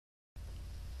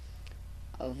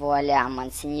Voila,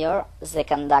 Monsignor, the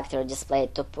conductor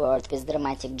displayed to port with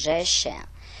dramatic gesture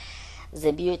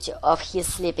the beauty of his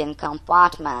sleeping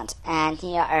compartment and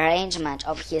neat arrangement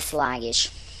of his luggage.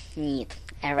 Neat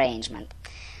arrangement.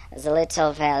 The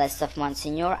little valise of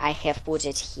Monsignor, I have put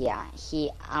it here. His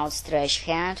outstretched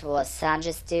hand was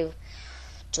suggestive,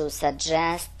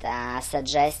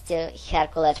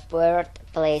 Hercules port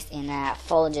placed in a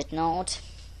folded note.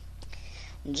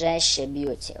 Gesture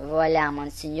beauty. Voila,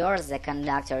 Monsignor, the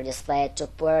conductor displayed to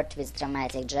port with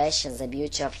dramatic gesture the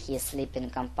beauty of his sleeping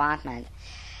compartment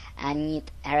and neat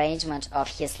arrangement of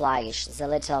his luggage. The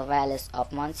little valise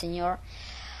of Monsignor,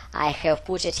 I have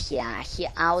put it here. His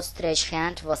outstretched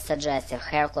hand was suggestive.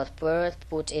 Hercules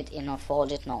put it in a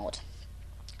folded note.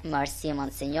 Merci,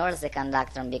 Monsignor, the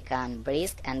conductor became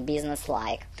brisk and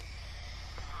businesslike.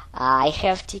 I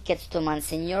have tickets to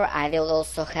Monsignor. I will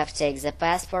also have take the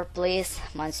passport, please.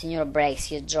 Monsignor breaks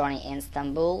his journey in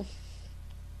Istanbul.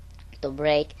 To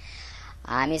break,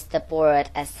 Mr. Poet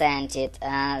assented.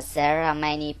 There are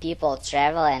many people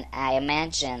traveling, I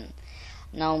imagine.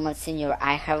 No, Monsignor,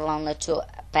 I have only 2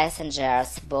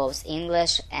 passengers, both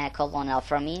English, a colonel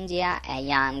from India, a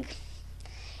young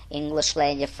English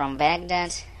lady from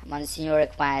Baghdad. Monsignor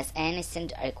requires anything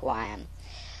to require.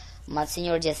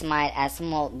 Monsignor dismissed a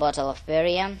small bottle of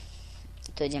Perrier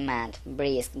to demand.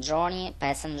 Brisk journey,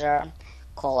 passenger,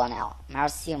 colonel.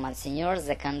 Merci, Monsignor,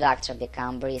 the conductor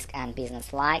became brisk and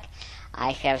businesslike.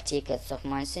 I have tickets of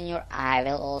Monsignor. I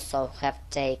will also have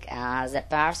take the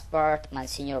passport.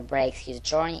 Monsignor breaks his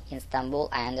journey in Istanbul,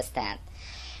 I understand.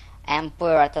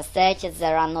 Emperor stated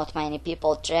there are not many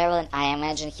people traveling, I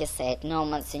imagine, he said. No,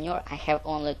 Monsignor, I have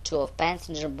only 2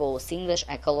 passengers, both English,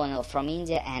 a colonel from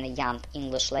India and a young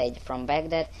English lady from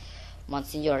Baghdad.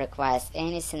 Monsignor requires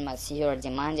anything. Monsignor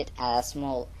demanded a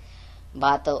small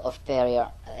bottle of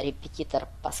Perrier. Репетитор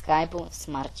по скайпу,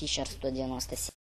 Smart Teacher 197.